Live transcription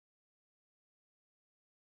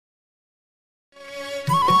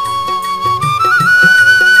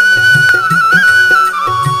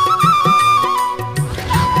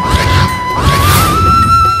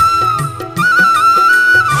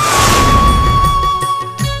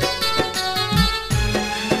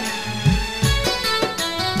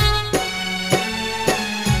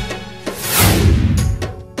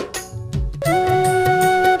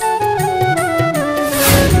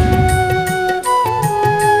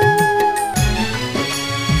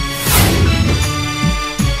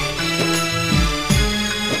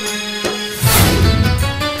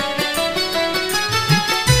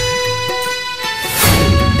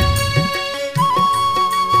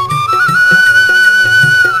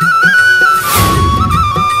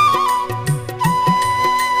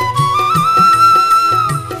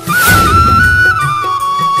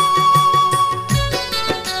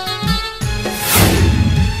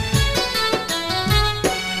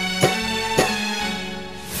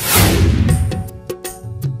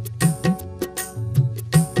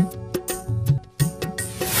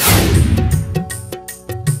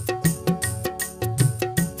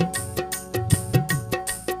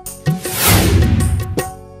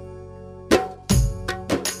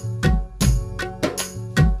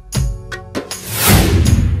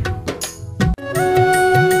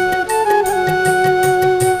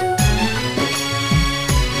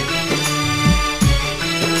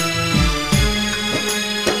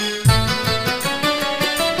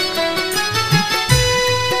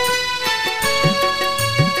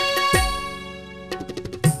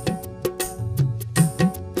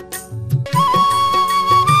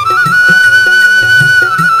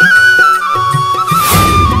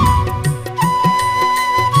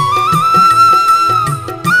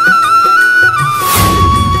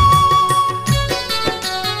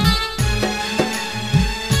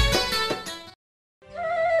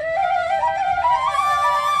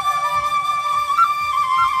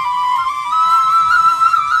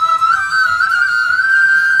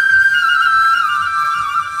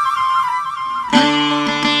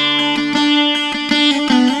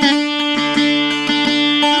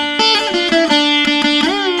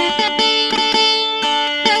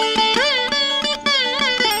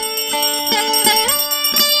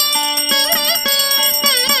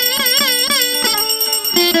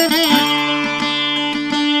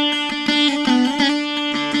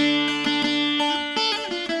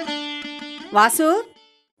వాసు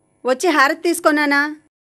వచ్చి హారతి తీసుకున్నానా?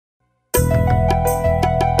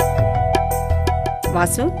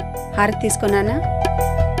 వాసు హారతి తీసుకున్నానా?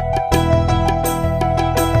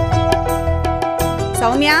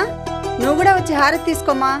 సౌమ్య నువ్వు కూడా వచ్చి హారతి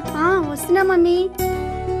తీసుకోమా. వస్తున్నా మమ్మీ.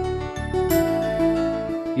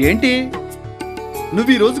 ఏంటి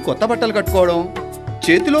నువ్వు ఈరోజు కొత్త బట్టలు కట్టుకోవడం,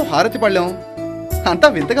 చేతిలో హారతి పళ్ళెం, అంతా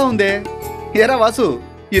వింతగా ఉందే. ఏరా వాసు,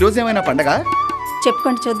 ఈరోజు ఏమైనా పండగ?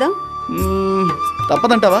 చెప్పుకోండి చూద్దాం.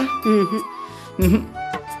 తప్పదంటావా?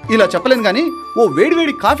 ఇలా చెప్పలేను కానీ ఓ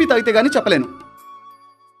వేడివేడి కాఫీ తాగితే గానీ చెప్పలేను.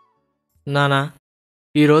 నానా,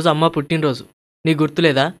 ఈరోజు అమ్మ పుట్టినరోజు, నీ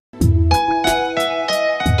గుర్తులేదా?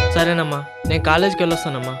 సరేనమ్మా, నేను కాలేజీకి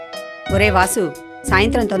వెళ్ళొస్తానమ్మా. ఒరే వాసు,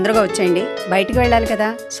 సాయంత్రం తొందరగా వచ్చేయండి, బయటికి వెళ్ళాలి కదా.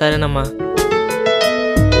 సరేనమ్మా.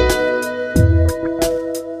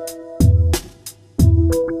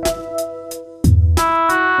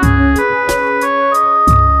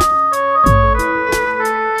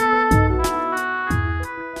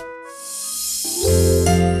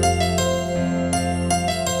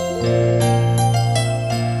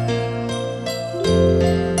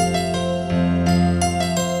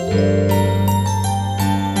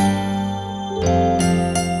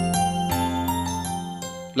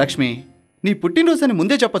 లక్ష్మి, నీ పుట్టినరోజు అని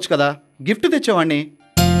ముందే చెప్పొచ్చు కదా, గిఫ్ట్ తెచ్చేవాణ్ణి.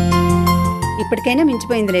 ఇప్పటికైనా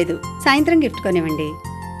మించిపోయింది లేదు, సాయంత్రం గిఫ్ట్ కొనివ్వండి.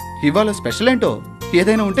 ఇవాళ స్పెషల్ ఏంటో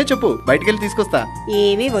ఏదైనా ఉంటే చెప్పు, బయటికెళ్ళి తీసుకొస్తా.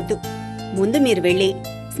 ఏమీ వద్దు, ముందు మీరు వెళ్ళి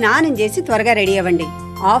స్నానం చేసి త్వరగా రెడీ అవ్వండి.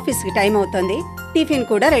 ఆఫీస్కి టైం అవుతుంది, టిఫిన్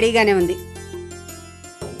కూడా రెడీగానే ఉంది.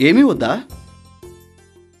 ఏమీ వద్దా?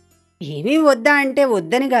 ఏమీ వద్దా అంటే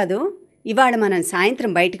వద్దని కాదు, ఇవాళ మనం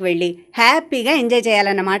సాయంత్రం బయటికి వెళ్ళి హ్యాపీగా ఎంజాయ్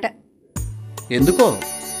చేయాలన్నమాట. ఎందుకో?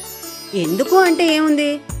 ఎందుకు అంటే ఏముంది,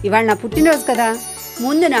 ఇవాళ నా పుట్టినరోజు కదా,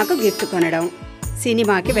 ముందు నాకు గిఫ్ట్ కొనడం,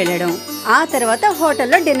 సినిమాకి వెళ్ళడం, ఆ తర్వాత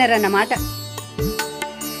హోటల్లో డిన్నర్ అన్నమాట.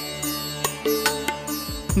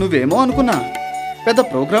 నువ్వేమో అనుకున్నా పెద్ద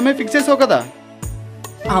ప్రోగ్రామే ఫిక్స్ చేసావు కదా.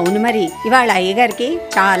 అవును మరి, ఇవాళ అయ్యగారికి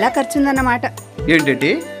చాలా ఖర్చుందన్నమాట.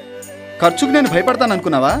 ఏంటంటే ఖర్చుకు నేను భయపడతాను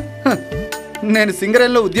అనుకున్నావా? నేను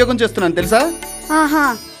సింగరేణిలో ఉద్యోగం చేస్తున్నాను తెలుసా? ఆహా,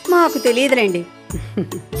 మాకు తెలియదులేండి.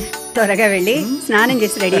 త్వరగా వెళ్ళి స్నానం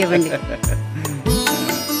చేసి రెడీ అవ్వండి.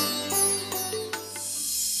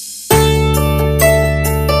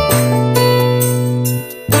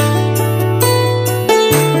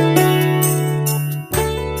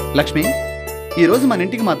 లక్ష్మి, ఈరోజు మన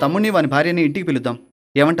ఇంటికి మా తమ్ముడిని వాని భార్యని ఇంటికి పిలుద్దాం,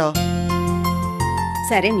 ఏమంటావు?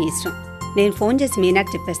 సరే, మీ ఇష్టం. నేను ఫోన్ చేసి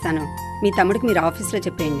మీనాకు చెప్పేస్తాను, మీ తమ్ముడికి మీరు ఆఫీస్లో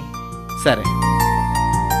చెప్పేయండి. సరే.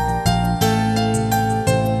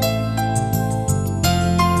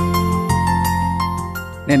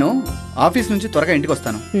 నేను ఆఫీస్ నుంచి త్వరగా ఇంటికి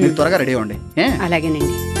వస్తాను, మీరు త్వరగా రెడీ అవ్వండి.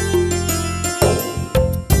 అలాగేనండి.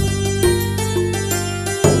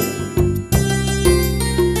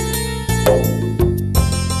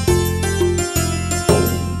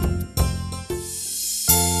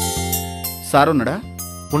 సార్ ఉన్నాడా?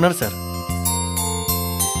 ఉన్నారు సార్.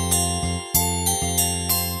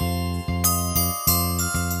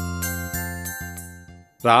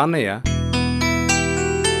 రా అన్నయ్య.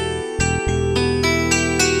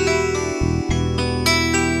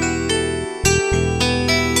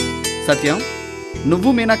 సత్యం, నువ్వు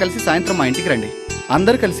మీనా కలిసి సాయంత్రం మా ఇంటికి రండి,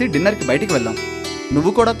 అందరు కలిసి డిన్నర్కి బయటికి వెళ్దాం.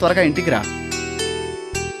 నువ్వు కూడా త్వరగా ఇంటికి రా.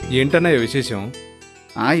 ఏంటన్నయ్య విశేషం?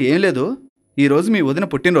 ఏం లేదు, ఈరోజు మీ వదిన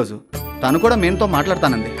పుట్టినరోజు, తను కూడా మేనతో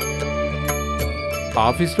మాట్లాడతానంది.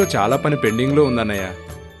 ఆఫీస్లో చాలా పని పెండింగ్లో ఉందన్నయ్య,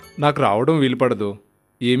 నాకు రావడం వీలుపడదు,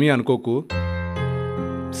 ఏమీ అనుకోకు.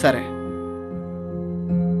 సరే.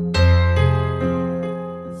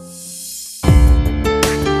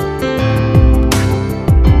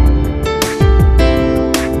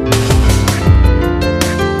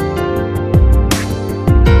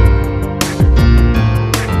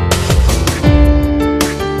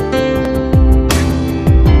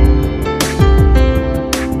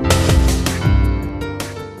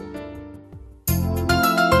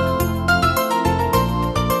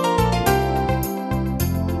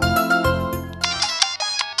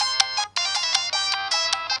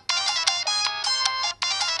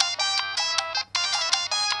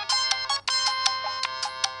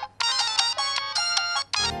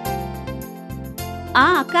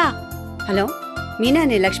 అక్క. హలో మీనా,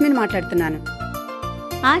 నేను లక్ష్మిని మాట్లాడుతున్నాను.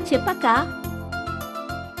 చెప్పక్క.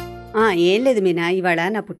 ఏం లేదు మీనా, ఇవాళ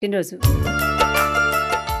నా పుట్టినరోజు.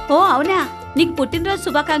 ఓ అవునా, నీకు పుట్టినరోజు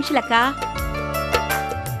శుభాకాంక్షలక్క.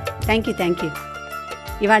 Thank you.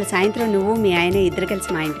 ఇవాళ సాయంత్రం నువ్వు మీ ఆయన ఇద్దరు కలిసి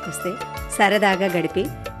మా ఇంటికి వస్తే సరదాగా గడిపి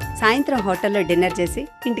సాయంత్రం హోటల్లో డిన్నర్ చేసి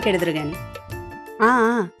ఇంటికెడుదురు గాని.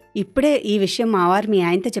 ఇప్పుడే ఈ విషయం మా వారు మీ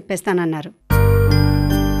ఆయనతో చెప్పేస్తానన్నారు.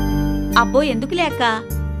 అబ్బో ఎందుకులే అక్క,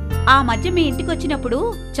 ఆ మధ్య మీ ఇంటికి వచ్చినప్పుడు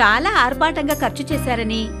చాలా ఆర్భాటంగా ఖర్చు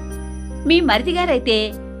చేశారని, మీ మరిదిగారైతే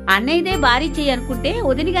అన్నయ్యదే భారీ చెయ్యి అనుకుంటే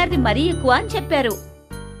వదినగారిది మరీ ఎక్కువ అని చెప్పారు.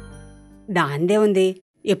 దాందే ఉంది,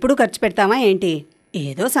 ఎప్పుడు ఖర్చు పెడతామా ఏంటి?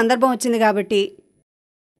 ఏదో సందర్భం వచ్చింది కాబట్టి.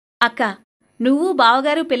 అక్క, నువ్వు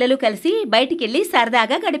బావగారు పిల్లలు కలిసి బయటికెళ్ళి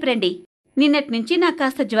సరదాగా గడిపిరండి. నిన్నట్నుంచి నాకు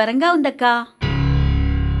కాస్త జ్వరంగా ఉందక్కా.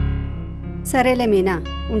 సరేలే మీనా,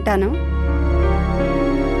 ఉంటాను.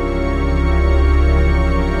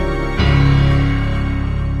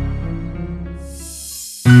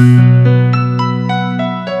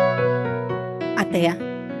 అత్తయ్య,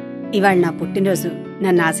 ఇవాళ నా పుట్టినరోజు,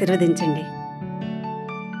 నన్ను ఆశీర్వదించండి.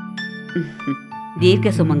 దీర్ఘ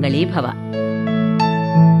సుమంగళీ భవ.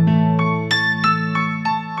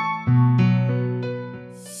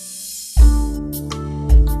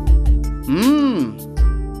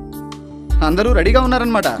 అందరూ రెడీగా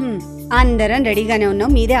ఉన్నారనమాట. అందరం రెడీగానే ఉన్నాం,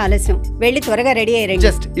 మీదే ఆలస్యం. వెళ్ళి త్వరగా రెడీ అయ్యారండి.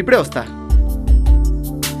 జస్ట్ ఇప్పుడే వస్తా.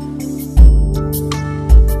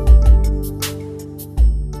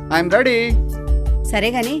 I'm ready. సరే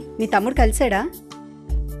గాని మీ తమ్ముడు కలిసాడా?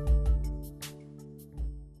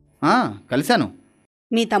 కలిశాను.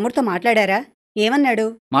 మీ తమ్ముడితో మాట్లాడారా? ఏమన్నాడు?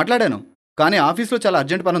 మాట్లాడాను, కానీ ఆఫీస్లో చాలా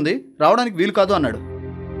అర్జెంట్ పని ఉంది, రావడానికి వీలు కాదు అన్నాడు.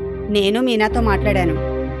 నేను మీనాతో మాట్లాడాను,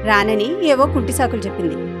 రానని ఏవో కుంటి సాకులు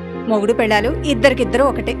చెప్పింది. మొగుడు పెళ్ళాలు ఇద్దరికిద్దరు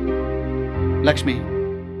ఒకటే. లక్ష్మి,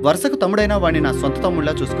 వరుసకు తమ్ముడైనా వాడిని నా సొంత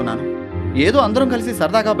తమ్ముళ్ళా చూసుకున్నాను. ఏదో అందరం కలిసి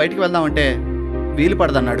సరదాగా బయటికి వెళ్దామంటే వీలు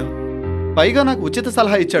పడదన్నాడు. పైగా నాకు ఉచిత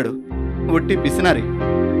సలహా ఇచ్చాడు. ఉట్టి పిసినారి.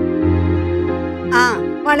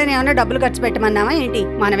 వాళ్ళని ఏమన్నా డబ్బులు ఖర్చు పెట్టమన్నావా ఏంటి?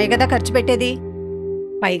 మనమే కదా ఖర్చు పెట్టేది.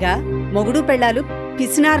 పైగా మొగుడు పెళ్ళాలు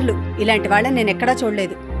పిసినారులు ఇలాంటి వాళ్ళని నేనెక్కడా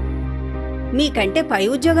చూడలేదు. మీకంటే పై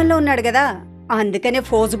ఉద్యోగంలో ఉన్నాడు కదా, అందుకనే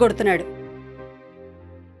ఫోజు కొడుతున్నాడు.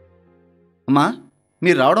 అమ్మా,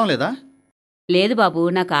 మీరు రావడం లేదా? లేదు బాబు,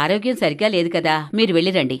 నాకు ఆరోగ్యం సరిగ్గా లేదు కదా, మీరు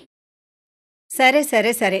వెళ్ళిరండి. సరే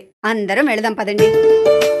సరే సరే, అందరం వెళదాం పదండి.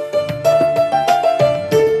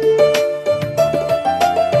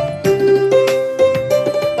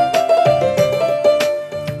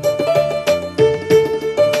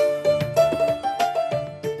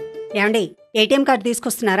 ఏమండి, ఏటీఎం కార్డు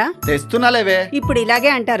తీసుకొస్తున్నారా? తెస్తున్నాలేవే. ఇప్పుడు ఇలాగే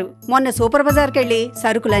అంటారు. మొన్న సూపర్ బజార్కి వెళ్ళి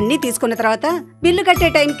సరుకులన్నీ తీసుకున్న తర్వాత బిల్లు కట్టే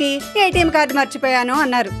టైంకి ఏటీఎం కార్డు మర్చిపోయాను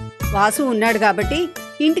అన్నారు. వాసు ఉన్నాడు కాబట్టి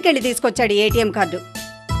ఇంటికెళ్ళి తీసుకొచ్చాడు ఏటీఎం కార్డు.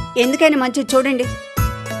 ఎందుకైనా మంచిది చూడండి.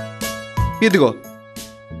 ఇదిగో.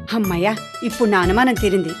 అమ్మయ్యా, ఇప్పుడు నా అనుమానం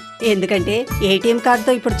తీరింది. ఎందుకంటే ఏటీఎం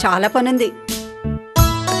కార్డుతో ఇప్పుడు చాలా పనుంది.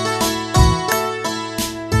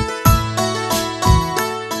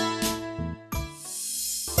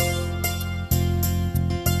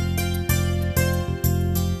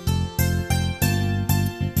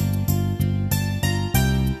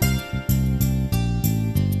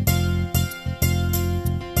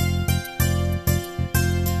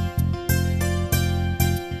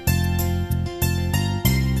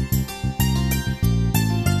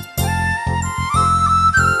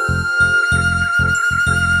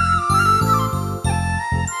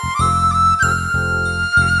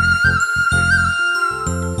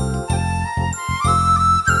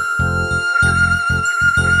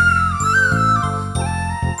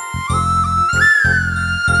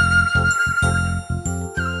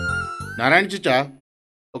 నారాయణ చిచ్చా,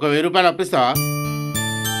 ఒక 1000 రూపాయలు అప్పిస్తావా?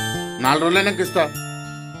 4 రోజులైనాక ఇస్తా.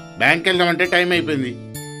 బ్యాంక్ వెళ్దామంటే టైం అయిపోయింది.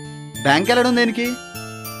 బ్యాంక్ వెళ్ళడం దేనికి?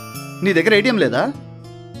 నీ దగ్గర ఏటీఎం లేదా?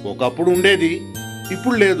 ఒకప్పుడు ఉండేది,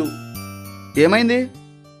 ఇప్పుడు లేదు. ఏమైంది?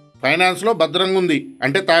 ఫైనాన్స్లో భద్రంగా ఉంది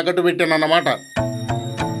అంటే తాకట్టు పెట్టానన్నమాట.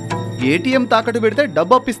 ఏటీఎం తాకట్టు పెడితే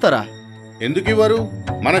డబ్బు అప్పిస్తారా? ఎందుకు ఇవ్వరు?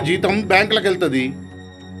 మన జీతం బ్యాంకులకు వెళ్తుంది,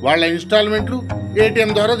 వాళ్ళ ఇన్స్టాల్మెంట్లు ఏటీఎం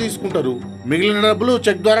ద్వారా తీసుకుంటారు, మిగిలిన డబ్బులు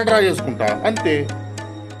చెక్ ద్వారా డ్రా చేసుకుంటా, అంతే.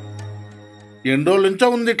 ఎన్ని రోజుల నుంచో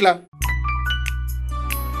ఉంది ఇట్లా.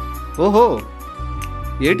 ఓహో,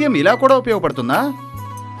 ఏటీఎం ఇలా కూడా ఉపయోగపడుతుందా?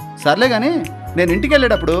 సర్లే కానీ నేను ఇంటికి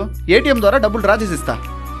వెళ్ళేటప్పుడు ఏటీఎం ద్వారా డబ్బులు డ్రా చేసిస్తా.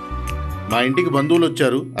 మా ఇంటికి బంధువులు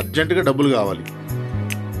వచ్చారు, అర్జెంటుగా డబ్బులు కావాలి.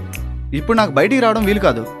 ఇప్పుడు నాకు బయటికి రావడం వీలు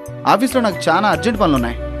కాదు, ఆఫీస్లో నాకు చాలా అర్జెంట్ పనులు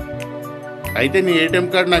ఉన్నాయి. అయితే నీ ఏటీఎం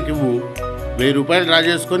కార్డు నాకు ఇవ్వు, 1000 రూపాయలు డ్రా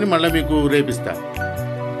చేసుకొని మళ్ళీ మీకు రేపిస్తా.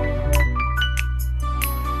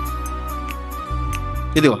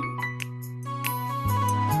 ఇదిగో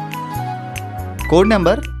కోడ్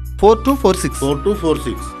నెంబర్ 4246.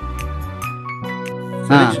 4246.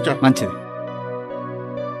 మంచిది.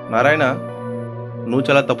 నారాయణ, నువ్వు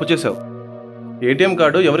చాలా తప్పు చేసావు. ఏటీఎం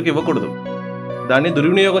కార్డు ఎవరికి ఇవ్వకూడదు, దాన్ని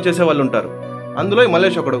దుర్వినియోగం చేసే వాళ్ళు ఉంటారు, అందులో ఈ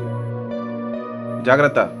మల్లేష్ ఒకడు.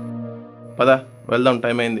 జాగ్రత్త. పద వెళ్దాం,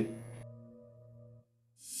 టైం అయింది.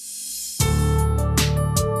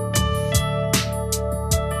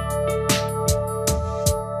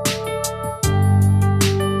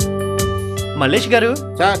 మల్లేష్ గారు,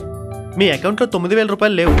 సార్ మీ అకౌంట్లో 9,000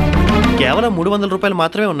 రూపాయలు లేవు, కేవలం 300 రూపాయలు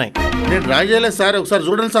మాత్రమే ఉన్నాయి. నేను డ్రా చేయలేదు సార్, ఒకసారి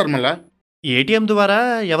చూడండి సార్ మళ్ళా. ఏటీఎం ద్వారా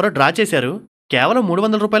ఎవరో డ్రా చేశారు, కేవలం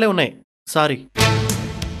 300 రూపాయలే ఉన్నాయి. సారీ.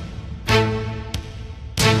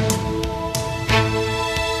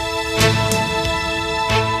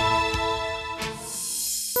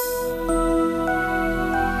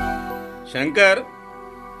 శంకర్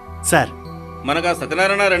సార్. మనకు ఆ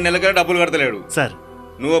సత్యనారాయణ 2 నెలలుగా డబ్బులు కడతలేడు సార్.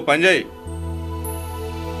 నువ్వు పని చేయి,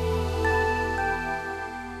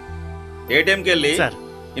 ఏటీఎంకి వెళ్ళి సార్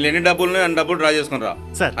ఇలా ఎన్ని డబ్బులు అన్ని డబ్బులు డ్రా చేసుకుని రా.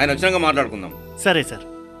 సార్. ఆయన వచ్చినాక మాట్లాడుకుందాం. సరే సార్.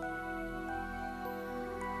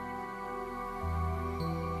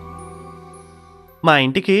 మా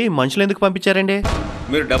ఇంటికి మనుషులు ఎందుకు పంపించారండి?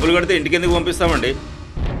 మీరు డబ్బులు కడితే ఇంటికి ఎందుకు పంపిస్తామండి?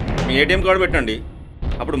 మీ ఏటీఎం కార్డు పెట్టండి,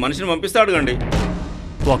 అప్పుడు మనిషిని పంపిస్తే అడగండి.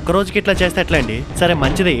 ఒక్కరోజుకి ఇట్లా చేస్తే ఎట్లా అండి? సరే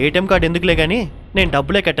మంచిదే, ఏటీఎం కార్డు ఎందుకులే కానీ నేను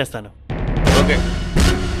డబ్బులే కట్టేస్తాను. ఓకే.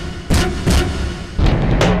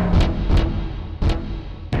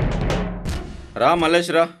 రా మల్లేష్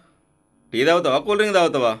రా. టీ తాగుతావా, కూల్ డ్రింక్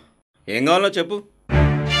తాగుతావా, ఏం కావాలో చెప్పు.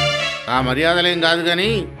 ఆ మర్యాదలేం కాదు కానీ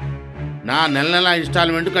నా నెల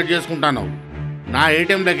ఇన్స్టాల్మెంట్ కట్ చేసుకుంటాను. నా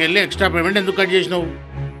ఏటీఎంలోకి వెళ్ళి ఎక్స్ట్రా పేమెంట్ ఎందుకు కట్ చేసినావు?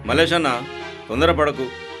 మల్లేష్ అన్న తొందరపడకు,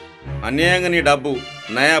 అన్యాయంగా నీ డబ్బు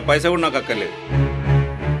నయా పైసా కూడా నాకు అక్కర్లేదు.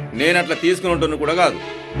 నేను అట్లా తీసుకుని ఉంటుంది కూడా కాదు.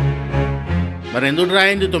 మరి ఎందుకు డ్రా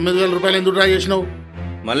అయింది? 9,000 రూపాయలు ఎందుకు డ్రా చేసినావు?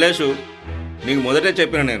 మల్లేషు, నీకు మొదటే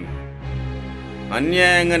చెప్పిన నేను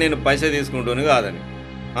అన్యాయంగా నేను పైసా తీసుకుంటాను కాదని.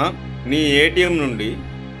 నీ ఏటీఎం నుండి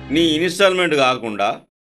నీ ఇన్స్టాల్మెంట్ కాకుండా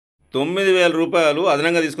 9,000 రూపాయలు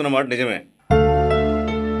అదనంగా తీసుకున్న మాట నిజమే.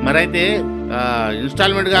 మరైతే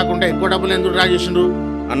ఇన్స్టాల్మెంట్ కాకుండా ఎక్కువ డబ్బులు ఎందుకు డ్రా చేసిండ్రు?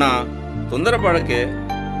 అన్న తొందరపడకే,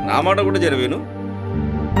 నా మాట కూడా జరివేను.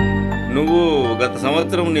 నువ్వు గత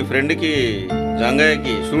సంవత్సరం నీ ఫ్రెండ్కి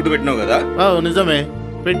జంగయ్యకి షూట్ పెట్టినావు కదా? నిజమే,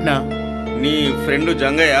 పెట్టినా. నీ ఫ్రెండ్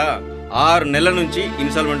జంగయ్య 6 నెలల నుంచి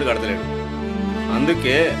ఇన్స్టాల్మెంట్ కడతలేడు.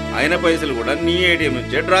 అందుకే ఆయన పైసలు కూడా నీ ఏటీఎం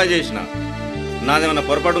నుంచే డ్రా చేసిన. నాదేమన్నా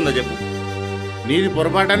పొరపాటు ఉందా చెప్పు? నీది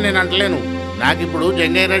పొరపాటు అని నేను అంటలేను. నాకు ఇప్పుడు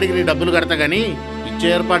జంగయ్య రెడ్డికి నీ డబ్బులు కడతా కానీ ఇచ్చే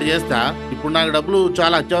ఏర్పాటు చేస్తా. ఇప్పుడు నాకు డబ్బులు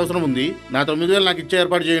చాలా అత్యవసరం ఉంది. నా 9,000 నాకు ఇచ్చే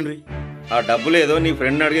ఏర్పాటు చేయండి. ఆ డబ్బులు ఏదో నీ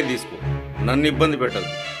ఫ్రెండ్ అడిగే తీసుకో, నన్ను ఇబ్బంది పెట్టదు.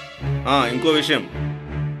 ఇంకో విషయం,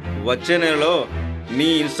 వచ్చే నెలలో నీ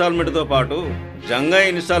ఇన్స్టాల్మెంట్తో పాటు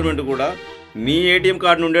జంగయ్య ఇన్స్టాల్మెంట్ కూడా నీ ఏటీఎం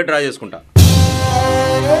కార్డు నుండే డ్రా చేసుకుంటా.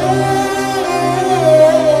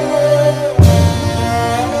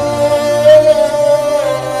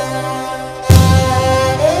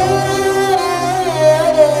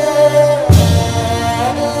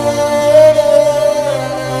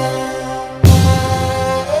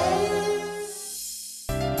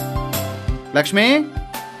 లక్ష్మి,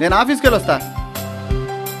 నేను ఆఫీస్కి వెళ్ళి వస్తా.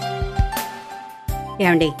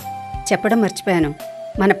 ఏమండి, చెప్పడం మర్చిపోయాను.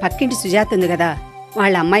 మన పక్కింటి సుజాత ఉంది కదా,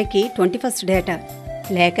 వాళ్ళ అమ్మాయికి 21st డేట.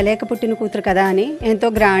 లేక పుట్టిన కూతురు కదా అని ఎంతో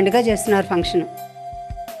గ్రాండ్గా చేస్తున్నారు ఫంక్షన్.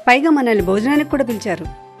 పైగా మనల్ని భోజనానికి కూడా పిలిచారు.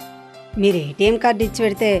 మీరు ఏటీఎం కార్డు ఇచ్చి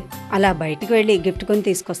పెడితే అలా బయటికి వెళ్ళి గిఫ్ట్ కొని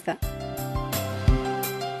తీసుకొస్తా.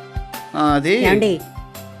 అది ఏమండి,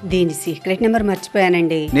 దీని సీక్రెట్ నెంబర్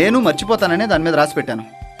మర్చిపోయానండి. నేను మర్చిపోతానని దాని మీద రాసి పెట్టాను.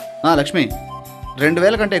 లక్ష్మి,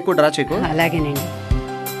 2,000 కంటే ఎక్కువ డ్రా చేయకు. అలాగేనండి.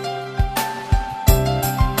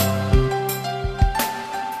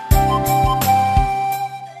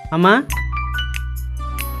 అమ్మా,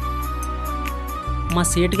 మా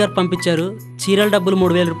సేటు గారు పంపించారు, చీరల డబ్బులు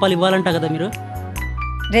 3,000 రూపాయలు ఇవ్వాలంట కదా మీరు?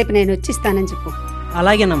 రేపు నేను వచ్చి ఇస్తానని చెప్పు.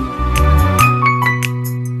 అలాగేనమ్మా.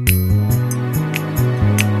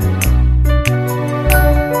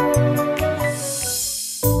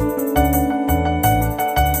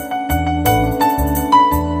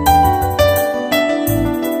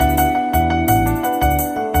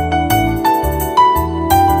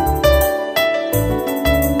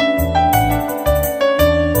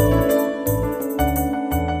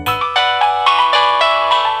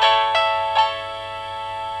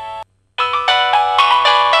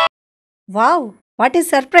 Wow, what is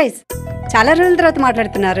surprise! చాలా రోజుల తర్వాత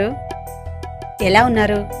మాట్లాడుతున్నారు. ఎలా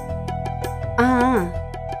ఉన్నారు?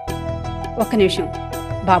 ఒక్క నిమిషం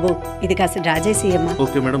బాబు, ఇది కాస్త డ్రా చేసి అమ్మా.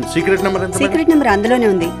 Okay madam. సీక్రెట్ నెంబర్ ఎంత? సీక్రెట్ నెంబర్ అందులోనే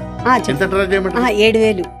ఉంది. ఎంత డ్రా చేయమంటారు?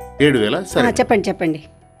 7,000. 7,000? సరే చెప్పండి.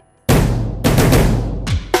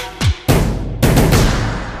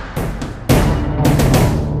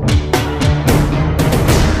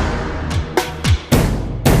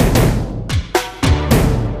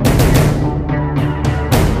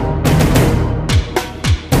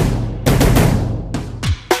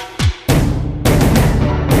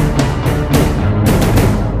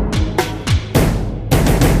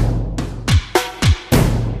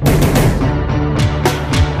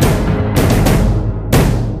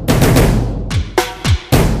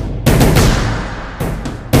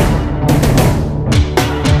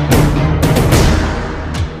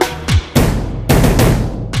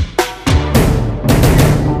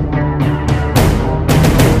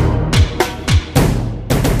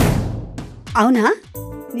 అవునా?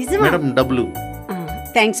 నిజమా? మేడం డబ్బులు.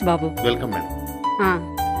 థ్యాంక్స్ బాబు. Welcome madam. ఆ.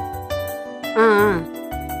 ఆ, ఆ.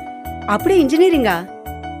 అప్పుడే ఇంజనీరింగా?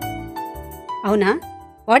 అవునా?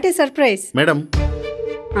 What a surprise. మేడం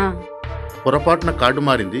ఆ, పొరపాటున కార్డు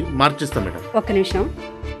మారింది, మార్చిస్తా మేడం. ఒక్క నిమిషం.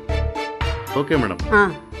 Okay madam. ఆ,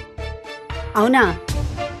 అవునా?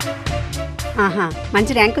 ఆహా,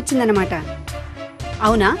 మంచి ర్యాంక్ వచ్చిందన్నమాట.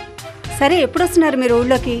 అవునా? సరే, ఎప్పుడు వస్తున్నారు మీరు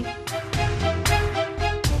ఊళ్ళోకి?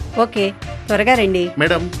 ఓకే, త్వరగా రండి.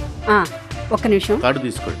 మేడం ఆ, ఒక్క నిమిషం. కార్డు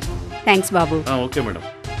తీసుకోండి. థ్యాంక్స్ బాబు. Okay madam.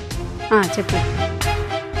 చెప్పు.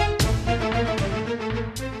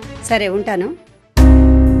 సరే, ఉంటాను.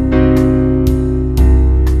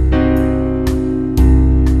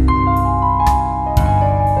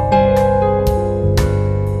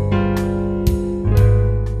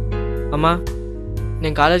 అమ్మా,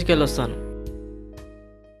 నేను కాలేజీకి వెళ్ళి వస్తాను.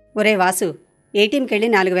 ఒరే వాసు, ఏటీఎంకి వెళ్ళి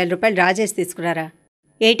 4,000 రూపాయలు డ్రా చేసి తీసుకురారా.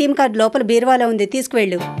 ఏటీఎం కార్డు లోపల బీరువాలో ఉంది,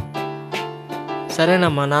 తీసుకువెళ్ళు.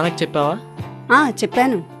 సరేనమ్మా, నాన్నకి చెప్పావా?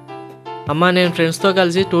 చెప్పాను. అమ్మా, నేను ఫ్రెండ్స్తో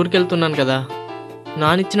కలిసి టూర్కి వెళ్తున్నాను కదా,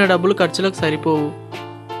 నానిచ్చిన డబ్బులు ఖర్చులకు సరిపోవు.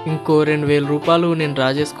 ఇంకో 2,000 రూపాయలు నేను డ్రా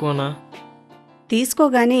చేసుకోనా?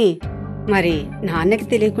 తీసుకోగాని మరి నాన్నకి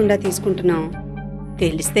తెలియకుండా తీసుకుంటున్నావు.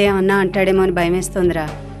 తెలిస్తే ఏమన్నా అంటాడేమో అని భయమేస్తోందిరా.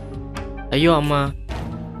 అయ్యో అమ్మా,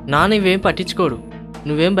 నాన్న ఇవేం పట్టించుకోడు,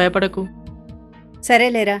 నువ్వేం భయపడకు.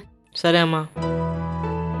 సరేలేరా. సరే అమ్మా.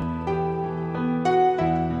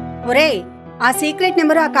 ఒరేయ్, ఆ సీక్రెట్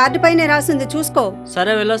నెంబరు ఆ కార్డు పైనే రాసింది, చూసుకో.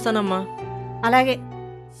 సరే, వెళ్ళొస్తానమ్మా. అలాగే.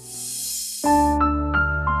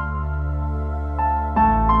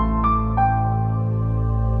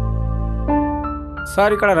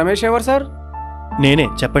 సార్, ఇక్కడ రమేష్ ఎవరు సార్? నేనే,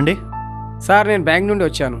 చెప్పండి. సార్, నేను బ్యాంక్ నుండి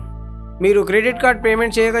వచ్చాను. మీరు క్రెడిట్ కార్డ్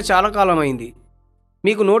పేమెంట్ చేయక చాలా కాలం అయింది.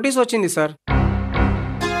 మీకు నోటీస్ వచ్చింది సార్.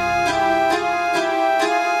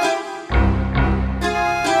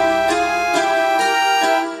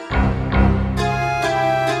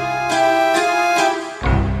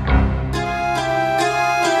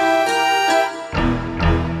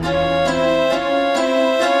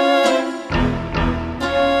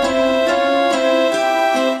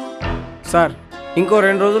 సార్, ఇంకో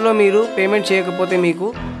 2 రోజుల్లో మీరు పేమెంట్ చేయకపోతే మీకు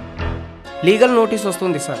లీగల్ నోటీస్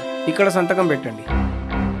వస్తుంది సార్. ఇక్కడ సంతకం పెట్టండి.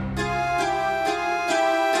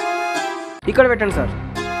 ఇక్కడ పెట్టండి సార్.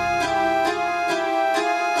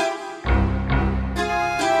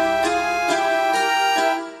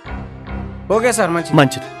 ఓకే సార్,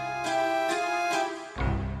 మంచిది.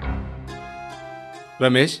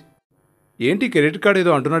 రమేష్, ఏంటి క్రెడిట్ కార్డ్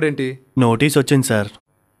ఏదో అంటున్నాడేంటి? నోటీస్ వచ్చింది సార్.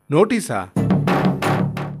 నోటీసా?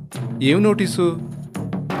 ఏం నోటీసు?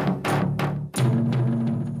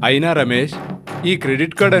 అయినా రమేష్, ఈ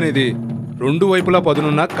క్రెడిట్ కార్డ్ అనేది 2 వైపులా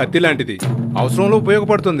పదునున్న కత్తి లాంటిది, అవసరంలో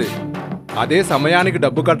ఉపయోగపడుతుంది. అదే సమయానికి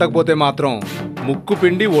డబ్బు కట్టకపోతే మాత్రం ముక్కు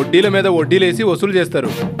పిండి వడ్డీల మీద వడ్డీలేసి వసూలు చేస్తారు.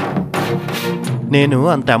 నేను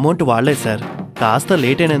అంత అమౌంట్ వాడలేదు సార్. కాస్త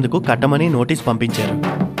లేట్ అయినందుకు కట్టమని నోటీస్ పంపించారు.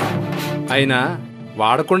 అయినా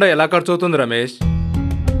వాడకుండా ఎలా ఖర్చు అవుతుంది రమేష్?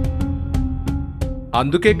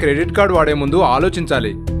 అందుకే క్రెడిట్ కార్డు వాడే ముందు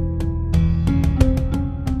ఆలోచించాలి.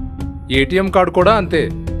 ఏటీఎం కార్డు కూడా అంతే.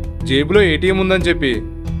 జేబులో ఏటీఎం ఉందని చెప్పి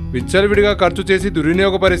విచ్చలవిడిగా ఖర్చు చేసి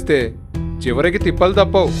దుర్వినియోగపరిస్తే చివరికి తిప్పలు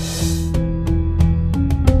తప్పవు.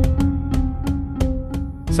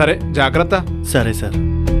 సరే, జాగ్రత్త. సరే సార్.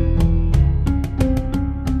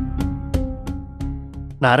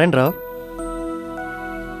 నారాయణరావు,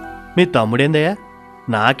 మీ తమ్ముడేందయ్యా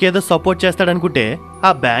నాకేదో సపోర్ట్ చేస్తాడనుకుంటే ఆ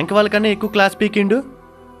బ్యాంక్ వాళ్ళకన్నా ఎక్కువ క్లాస్ పీకిండు.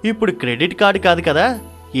 ఇప్పుడు క్రెడిట్ కార్డు కాదు కదా,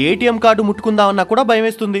 ఏటీఎం కార్డు ముట్టుకుందామన్నా కూడా భయం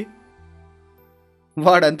వేస్తుంది.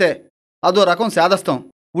 వాడంతే, అదో రకం శాదస్తం,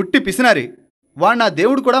 ఉట్టి పిసినారి. వాడు నా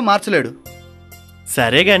దేవుడు కూడా మార్చలేడు.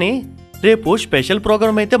 సరే గాని రేపు స్పెషల్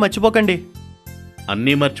ప్రోగ్రామ్ అయితే మర్చిపోకండి.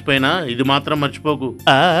 అన్నీ మర్చిపోయినా ఇది మాత్రం మర్చిపోకు.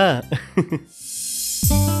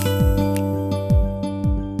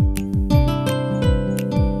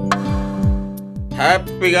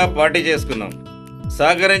 హ్యాపీగా పార్టీ చేసుకుందాం.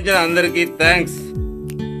 సహకరించిన అందరికీ థ్యాంక్స్.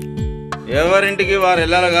 ఎవరింటికి వారు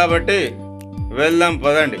వెళ్ళాలి కాబట్టి వెళ్దాం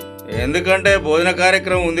పదండి. ఎందుకంటే భోజన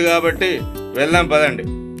కార్యక్రమం ఉంది కాబట్టి వెళ్దాం పదండి.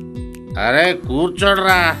 అరే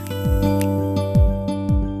కూర్చోడ్రా.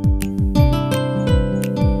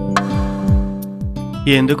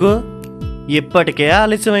 ఎందుకు? ఇప్పటికే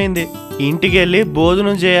ఆలస్యమైంది. ఇంటికి వెళ్ళి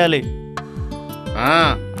భోజనం చేయాలి.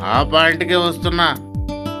 ఆ పాయింట్కే వస్తున్నా.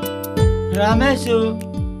 రమేష్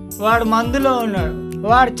వాడు మందులో ఉన్నాడు,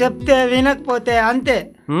 వాడు చెప్తే వినకపోతే అంతే.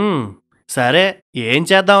 సరే, ఏం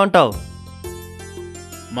చేద్దామంటావు?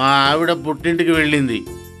 మా ఆవిడ పుట్టింటికి వెళ్ళింది,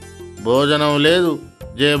 భోజనం లేదు,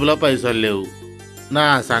 జేబులో పైసలు లేవు. నా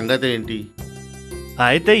సంగతి ఏంటి?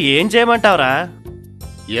 అయితే ఏం చేయమంటావురా?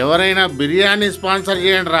 ఎవరైనా బిర్యానీ స్పాన్సర్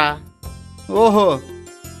చేయండి రా. ఓహో,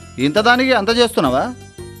 ఇంత దానికి అంత చేస్తున్నావా?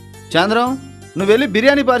 చంద్రం, నువ్వు వెళ్ళి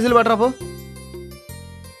బిర్యానీ పార్సిల్ పట్టరాపో.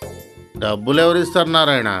 డబ్బులు ఎవరు ఇస్తారు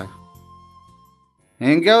నారాయణ?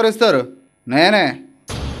 ఇంకెవరు ఇస్తారు? నేనే.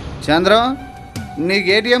 చంద్రం, నీకు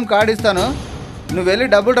ఏటీఎం కార్డు ఇస్తాను, నువ్వు వెళ్ళి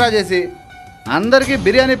డబ్బులు డ్రా చేసి అందరికీ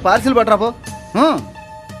బిర్యానీ పార్సిల్ పట్టరాపో.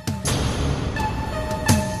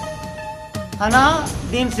 అన్నా,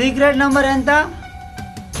 దీని సీక్రెట్ నంబర్ ఎంత?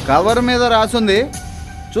 కవర్ మీద రాసుంది,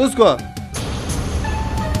 చూసుకో.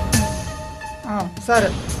 సరే.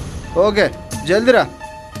 ఓకే, జల్దిరా.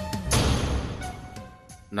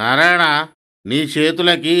 నారాయణ, నీ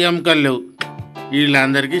చేతులకి ఎముకలు లేవు,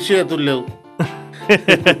 వీళ్ళందరికీ చేతులు లేవు.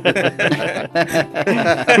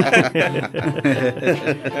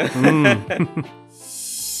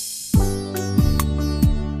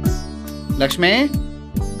 లక్ష్మి,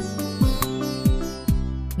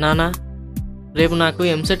 నానా, రేపు నాకు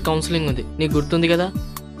ఎంసెట్ కౌన్సిలింగ్ ఉంది, నీకు గుర్తుంది కదా?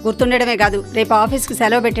 గుర్తుండడమే కాదు, రేపు ఆఫీస్కి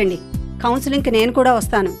సెలవు పెట్టండి. కౌన్సిలింగ్కి నేను కూడా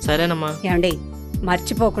వస్తాను. సరేనమ్మా. ఏమండి,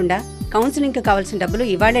 మర్చిపోకుండా కౌన్సిలింగ్కి కావాల్సిన డబ్బులు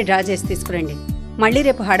ఇవాళే డ్రా చేసి తీసుకురండి. మళ్ళీ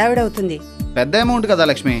రేపు హడావిడవుతుంది. పెద్ద అమౌంట్ కదా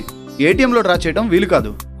లక్ష్మి, ఏటీఎంలో డ్రా చేయడం వీలు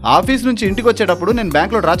కాదు. ఆఫీస్ నుంచి ఇంటికి వచ్చేటప్పుడు నేను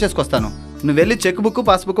బ్యాంక్లో డ్రా చేసుకొస్తాను. నువ్వు వెళ్ళి చెక్ బుక్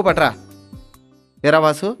పాస్బుక్ పట్రా. ఎరా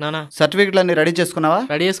వాసు, సర్టిఫికెట్లు అన్ని రెడీ చేసుకున్నావా?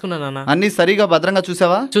 రెడీ చేసుకున్నా నాన్న. అన్ని సరిగా భద్రంగా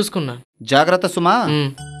చూసావా? చూసుకున్నా. జాగ్రత్త సుమా.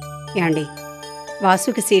 ఏమండి,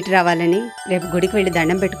 వాసుకి సీటు రావాలని రేపు గుడికి వెళ్ళి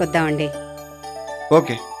దండం పెట్టుకొద్దామండి.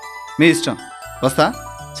 ఓకే, మీ ఇష్టం. వస్తా.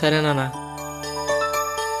 సరే నాన్న.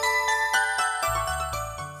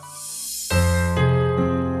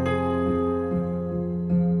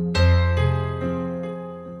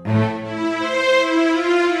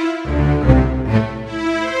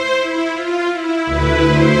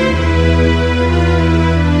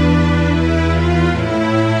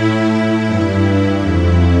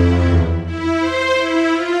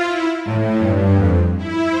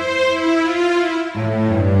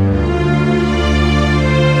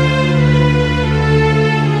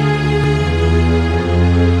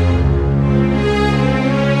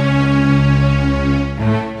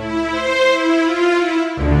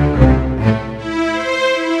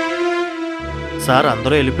 సార్,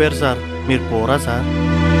 అందరూ వెళ్ళిపోయారు సార్, మీరు పోరా సార్.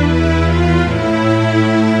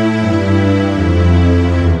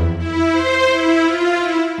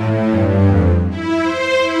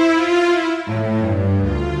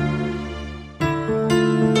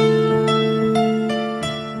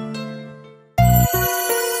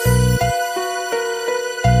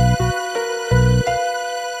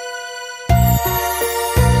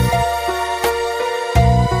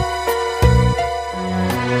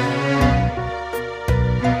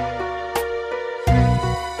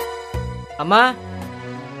 అమ్మా,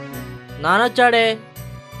 నానొచ్చాడే.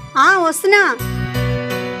 వస్తున్నా.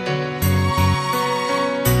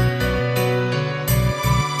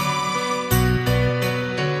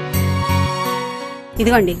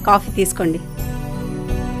 ఇదిగోండి, కాఫీ తీసుకోండి.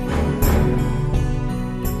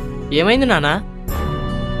 ఏమైంది నానా?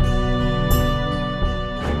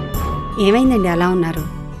 ఏమైందండి అలా ఉన్నారు?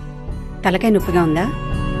 తలకాయ నొప్పిగా ఉందా?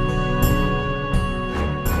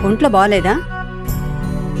 ఒంట్లో బాగోలేదా?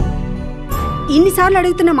 ఇన్నిసార్లు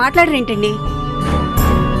అడుగుతున్నా మాట్లాడరేంటండి?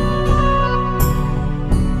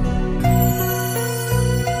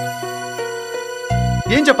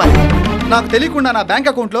 ఏం చెప్పాలి? నాకు తెలియకుండా నా బ్యాంక్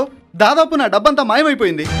అకౌంట్లో దాదాపు నా డబ్బంతా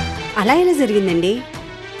మాయమైపోయింది. అలా ఎలా జరిగిందండి?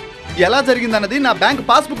 ఎలా జరిగిందన్నది నా బ్యాంక్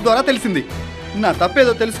పాస్బుక్ ద్వారా తెలిసింది. నా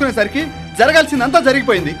తప్పేదో తెలుసుకునేసరికి జరగాల్సిందంతా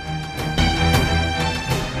జరిగిపోయింది.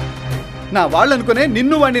 నా వాళ్ళనుకునే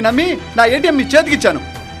నిన్ను వాడిని నమ్మి నా ఏటీఎం మీ చేతికిచ్చాను.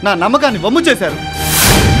 నా నమ్మకాన్ని వమ్ము చేశారు.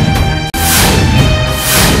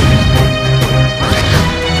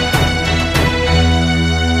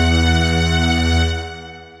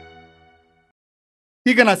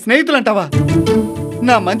 ఇక నా స్నేహితులంటావా?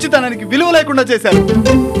 నా మంచితనానికి విలువ లేకుండా చేశారు.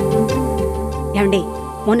 ఏమండి,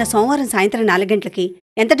 మొన్న సోమవారం సాయంత్రం 4 గంటలకి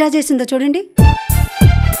ఎంత డ్రా చేసిందో చూడండి.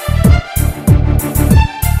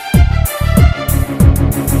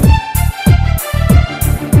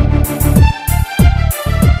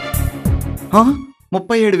 ఆ?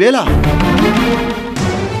 37,000?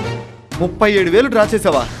 37,000 డ్రా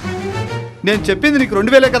చేసావా? నేను చెప్పింది నీకు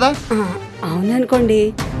 2,000 కదా? అవుననుకోండి.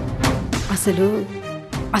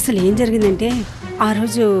 అసలు ఏం జరిగిందంటే ఆ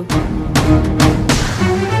రోజు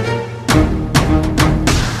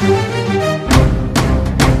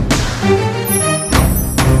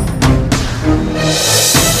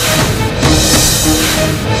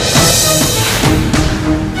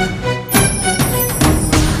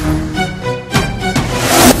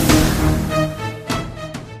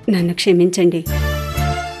నన్ను క్షమించండి.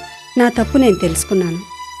 నా తప్పు నేను తెలుసుకున్నాను.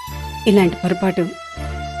 ఇలాంటి పొరపాటు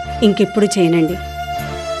ఇంకెప్పుడు చేయనండి.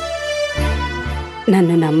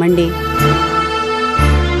 నన్ను నమ్మండి.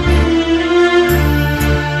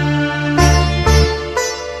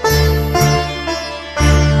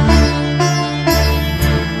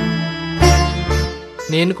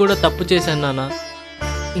 నేను కూడా తప్పు చేశాను నాన్న,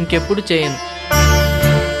 ఇంకెప్పుడు చేయను.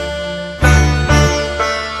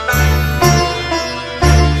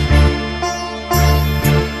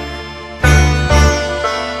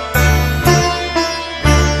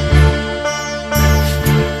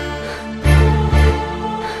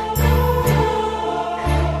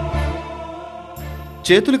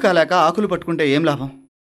 చేతులు కాలాక ఆకులు పట్టుకుంటే ఏం లాభం?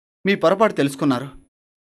 మీ పొరపాటు తెలుసుకున్నారు.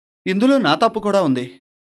 ఇందులో నా తప్పు కూడా ఉంది.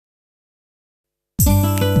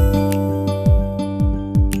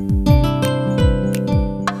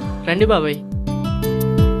 రండి బాబాయ్.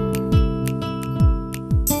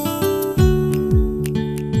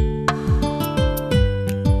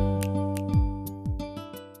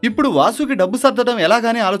 ఇప్పుడు వాసుకి డబ్బు సర్దడం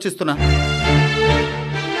ఎలాగానే ఆలోచిస్తున్నా.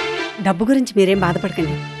 డబ్బు గురించి మీరేం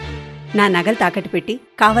బాధపడకండి. నా నగలు తాకట్టు పెట్టి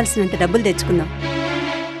కావలసినంత డబ్బులు తెచ్చుకుందాం.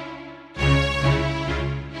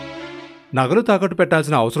 నగలు తాకట్టు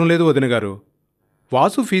పెట్టాల్సిన అవసరం లేదు వదిన గారు.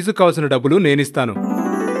 వాసు ఫీజుకు కావాల్సిన డబ్బులు నేనిస్తాను.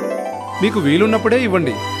 మీకు వీలున్నప్పుడే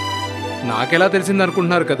ఇవ్వండి. నాకెలా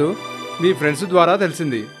తెలిసిందనుకుంటున్నారు కదూ? మీ ఫ్రెండ్స్ ద్వారా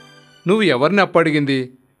తెలిసింది. నువ్వు ఎవరిని అప్పడిగింది,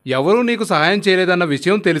 ఎవరూ నీకు సహాయం చేయలేదన్న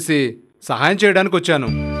విషయం తెలిసి సహాయం చేయడానికి వచ్చాను.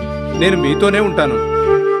 నేను మీతోనే ఉంటాను.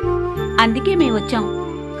 అందుకే మేము వచ్చాం.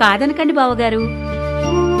 కాదనకండి బావగారు.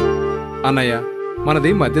 అన్నయ్య, మనది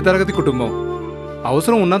మధ్యతరగతి కుటుంబం.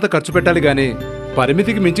 అవసరం ఉన్నంత ఖర్చు పెట్టాలి గాని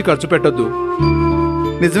పరిమితికి మించి ఖర్చు పెట్టొద్దు.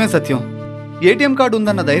 నిజమే సత్యం. ఏటీఎం కార్డు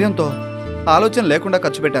ఉందన్న ధైర్యంతో ఆలోచన లేకుండా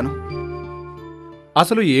ఖర్చు పెట్టాను.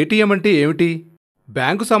 అసలు ఏటీఎం అంటే ఏమిటి?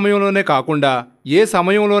 బ్యాంకు సమయంలోనే కాకుండా ఏ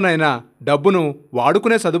సమయంలోనైనా డబ్బును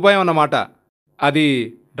వాడుకునే సదుపాయం అన్నమాట. అది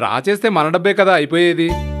డ్రా చేస్తే మన డబ్బే కదా అయిపోయేది.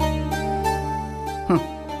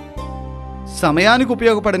 సమయానికి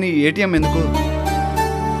ఉపయోగపడని ఏటీఎం ఎందుకు?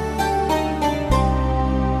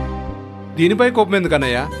 దీనిపై కోపం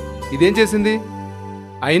ఎందుకన్నయ్య? ఇదేం చేసింది?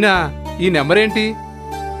 అయినా ఈ నెంబర్ ఏంటి?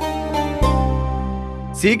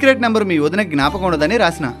 సీక్రెట్ నెంబర్ మీ వదిన జ్ఞాపకం ఉండదని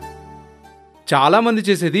రాసిన. చాలామంది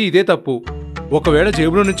చేసేది ఇదే తప్పు. ఒకవేళ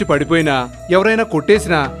జేబులో నుంచి పడిపోయినా, ఎవరైనా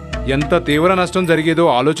కొట్టేసినా ఎంత తీవ్ర నష్టం జరిగేదో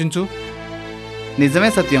ఆలోచించు. నిజమే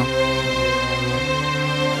సత్యం.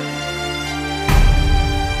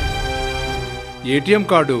 ఏటీఎం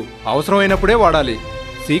కార్డు అవసరమైనప్పుడే వాడాలి.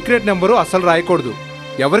 సీక్రెట్ నెంబరు అస్సలు రాయకూడదు,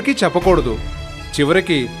 ఎవరికీ చెప్పకూడదు,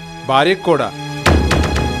 చివరికి భార్యకు కూడా.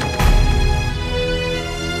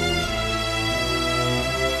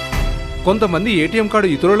 కొంతమంది ఏటీఎం కార్డు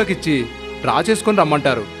ఇతరులకిచ్చి డ్రా చేసుకొని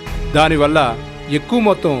రమ్మంటారు. దానివల్ల ఎక్కువ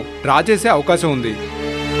మొత్తం డ్రా చేసే అవకాశం ఉంది.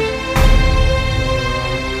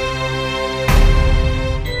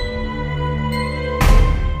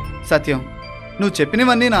 సత్యం, నువ్వు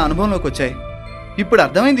చెప్పినవన్నీ నా అనుభవంలోకి వచ్చాయి. ఇప్పుడు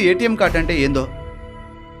అర్థమైంది ఏటీఎం కార్డు అంటే ఏందో.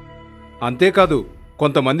 అంతేకాదు,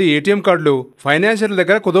 కొంతమంది ఏటీఎం కార్డులు ఫైనాన్షియల్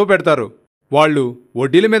దగ్గర కుదవ పెడతారు. వాళ్ళు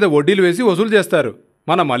వడ్డీల మీద వడ్డీలు వేసి వసూలు చేస్తారు.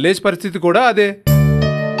 మన మల్లేష్ పరిస్థితి కూడా అదే.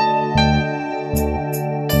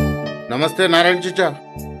 నమస్తే నారాయణ చిచ్చా.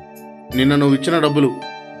 నిన్న నువ్వు ఇచ్చిన డబ్బులు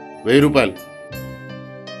 1000 రూపాయలు.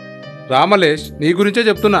 రామలేష్, నీ గురించే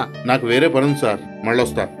చెప్తున్నా. నాకు వేరే పని ఉంది సార్,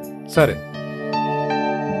 మళ్ళొస్తా. సరే.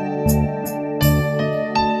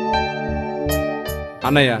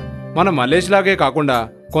 అన్నయ్య, మన మల్లేష్ లాగే కాకుండా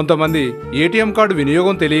కొంతమంది ఏటీఎం కార్డు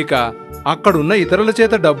వినియోగం తెలియక అక్కడున్న ఇతరుల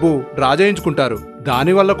చేత డబ్బు డ్రా చేయించుకుంటారు.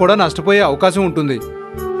 దానివల్ల కూడా నష్టపోయే అవకాశం ఉంటుంది.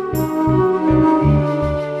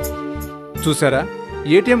 చూసారా,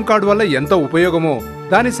 ఏటీఎం కార్డు వల్ల ఎంత ఉపయోగమో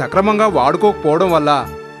దాన్ని సక్రమంగా వాడుకోకపోవడం వల్ల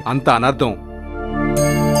అంత అనర్థం.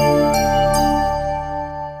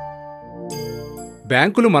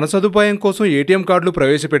 బ్యాంకులు మన సదుపాయం కోసం ఏటీఎం కార్డులు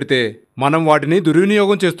ప్రవేశపెడితే మనం వాటిని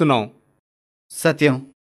దుర్వినియోగం చేస్తున్నాం. సత్యం,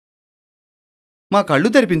 మా కళ్ళు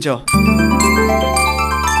తెరిపించావు.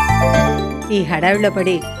 ఈ హడావిడిలో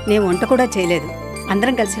పడి నేను వంట కూడా చేయలేదు.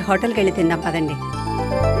 అందరం కలిసి హోటల్కి వెళ్ళి తిందాం పదండి.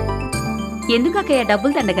 ఎందుకక్కయ్య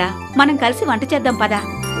డబ్బులు దండగా? మనం కలిసి వంట చేద్దాం పదా.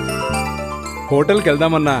 హోటల్కి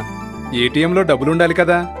వెళ్దామన్నా ఏటీఎంలో డబ్బులుండాలి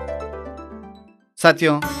కదా.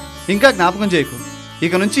 సత్యం, ఇంకా జ్ఞాపకం చేయకు.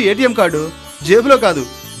 ఇక నుంచి ఏటీఎం కార్డు జేబులో కాదు,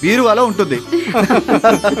 బీరువాలో ఉంటుంది.